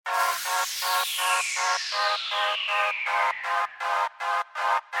Me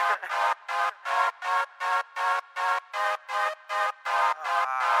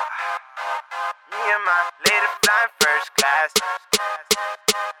and my lady flying first class.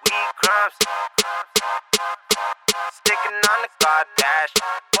 We crumbs, sticking on the car dash.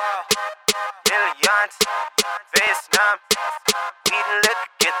 Millions, face numb. We the liquor,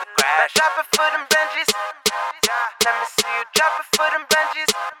 get the crash. Drop it for them Benjys. Let me see you drop it for them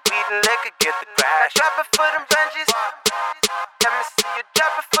Benjys. We the liquor, get the crash. Drop it for them Benjys. Let me see you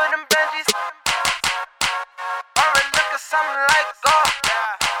drop it for them Benjys. Orange look at something like gold.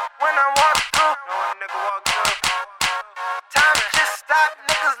 When I walk through, time just stop.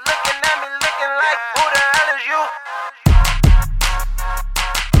 Niggas looking at me, looking like, who the hell is you?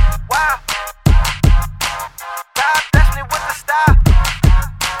 Wow. God bless me with the style.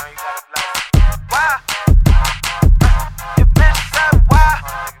 Wow. Your bitch said wow.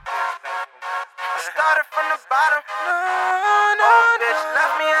 I started from the bottom. No, bitch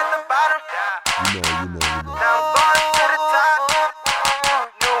left me at the bottom. Now I'm going to the top.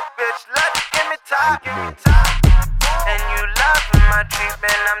 New bitch, love to give me top. And you loving my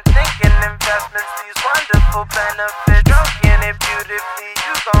treatment. I'm thinking investments, these wonderful benefits. Stroking it beautifully.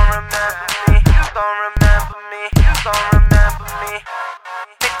 You gon' remember me. You gon' remember me. You gon' remember me.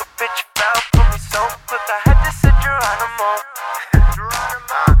 Nigga, bitch, you fell for me so quick. I had to sit Geronimo.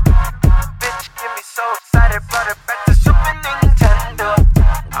 Bitch, get me so excited. Brought it back to Super Nintendo.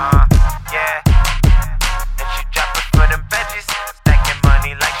 Yeah. And she drop it for them Benjys. Stacking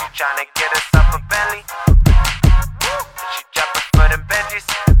money like she tryna get herself a Bentley. And she drop it for them Benjys.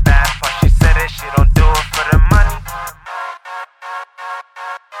 Bad part, she said it, she don't do it for the money.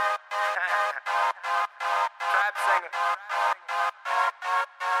 Trap singer.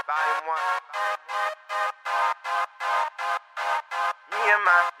 Volume 1. Me and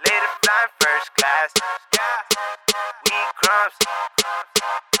my lady flying first class. We crumbs,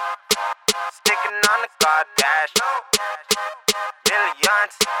 sticking on the car dash.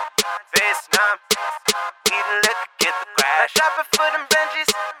 Millions, face numb. We the liquor, get the crash. Drop it for them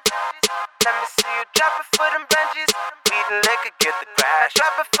Benjys. Let me see you drop it for them Benjys. We the liquor, get the crash.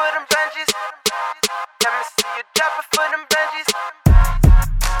 Drop it for them Benjys.